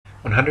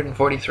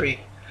143.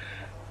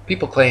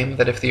 People claim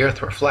that if the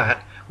Earth were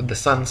flat, with the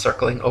sun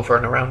circling over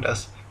and around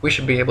us, we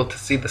should be able to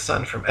see the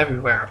sun from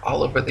everywhere,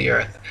 all over the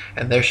Earth,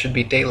 and there should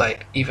be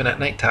daylight, even at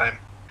night time.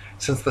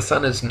 Since the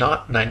sun is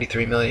not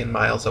 93 million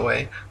miles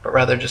away, but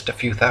rather just a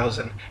few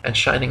thousand, and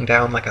shining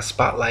down like a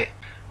spotlight,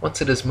 once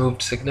it is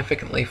moved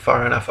significantly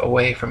far enough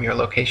away from your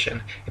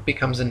location, it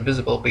becomes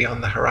invisible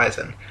beyond the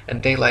horizon,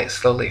 and daylight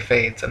slowly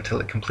fades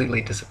until it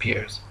completely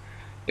disappears.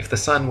 If the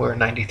sun were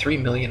 93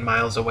 million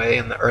miles away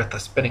and the Earth a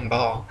spinning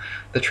ball,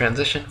 the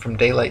transition from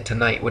daylight to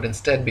night would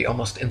instead be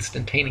almost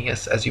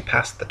instantaneous as you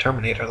passed the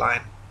terminator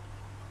line.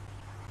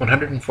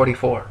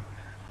 144.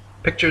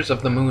 Pictures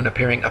of the moon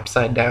appearing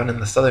upside down in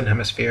the southern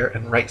hemisphere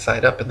and right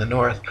side up in the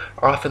north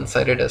are often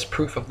cited as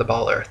proof of the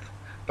ball Earth,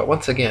 but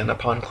once again,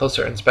 upon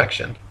closer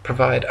inspection,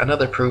 provide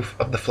another proof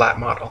of the flat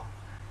model.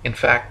 In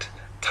fact,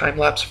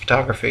 time-lapse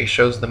photography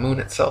shows the moon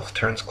itself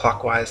turns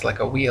clockwise like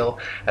a wheel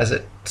as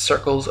it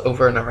circles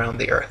over and around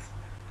the Earth.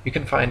 You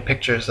can find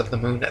pictures of the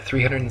moon at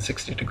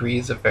 360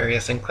 degrees of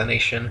various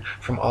inclination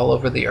from all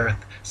over the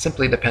Earth,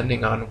 simply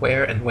depending on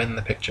where and when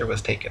the picture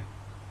was taken.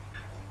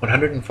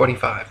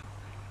 145.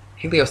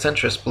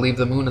 Heliocentrists believe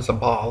the moon is a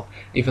ball,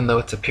 even though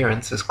its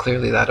appearance is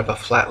clearly that of a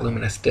flat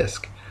luminous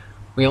disk.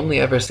 We only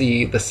ever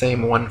see the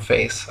same one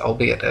face,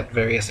 albeit at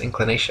various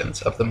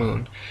inclinations, of the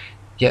moon,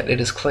 yet it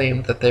is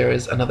claimed that there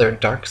is another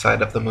dark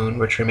side of the moon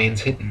which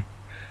remains hidden.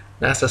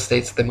 NASA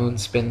states the moon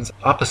spins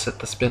opposite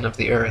the spin of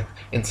the Earth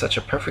in such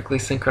a perfectly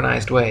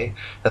synchronized way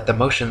that the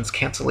motions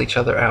cancel each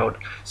other out,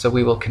 so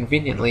we will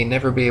conveniently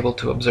never be able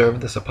to observe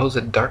the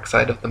supposed dark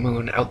side of the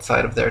moon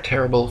outside of their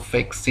terrible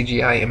fake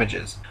CGI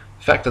images.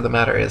 Fact of the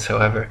matter is,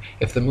 however,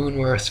 if the moon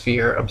were a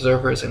sphere,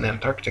 observers in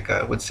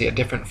Antarctica would see a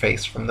different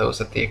face from those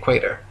at the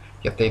equator.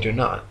 Yet they do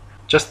not,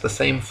 just the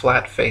same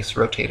flat face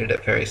rotated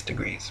at various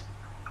degrees.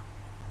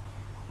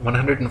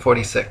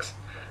 146.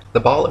 The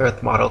ball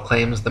Earth model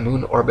claims the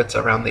moon orbits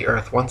around the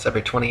Earth once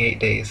every 28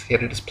 days,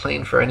 yet it is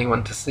plain for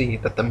anyone to see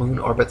that the moon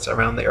orbits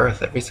around the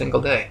Earth every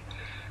single day.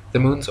 The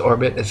moon's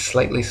orbit is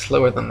slightly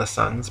slower than the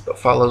sun's, but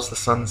follows the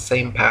sun's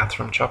same path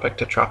from tropic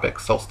to tropic,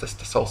 solstice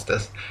to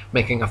solstice,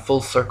 making a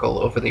full circle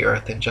over the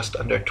Earth in just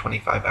under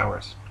 25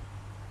 hours.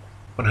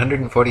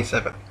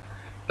 147.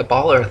 The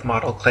ball Earth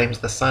model claims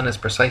the sun is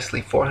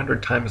precisely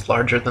 400 times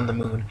larger than the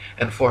moon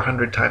and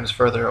 400 times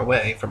further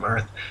away from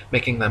Earth,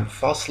 making them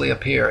falsely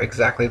appear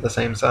exactly the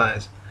same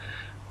size.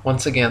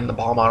 Once again, the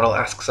ball model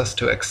asks us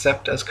to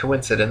accept as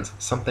coincidence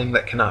something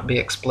that cannot be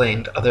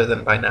explained other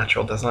than by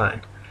natural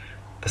design.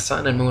 The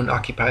sun and moon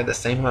occupy the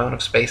same amount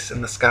of space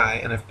in the sky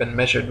and have been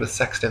measured with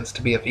sextants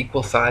to be of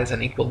equal size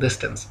and equal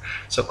distance,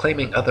 so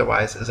claiming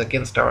otherwise is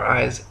against our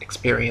eyes,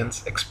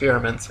 experience,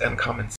 experiments, and common sense.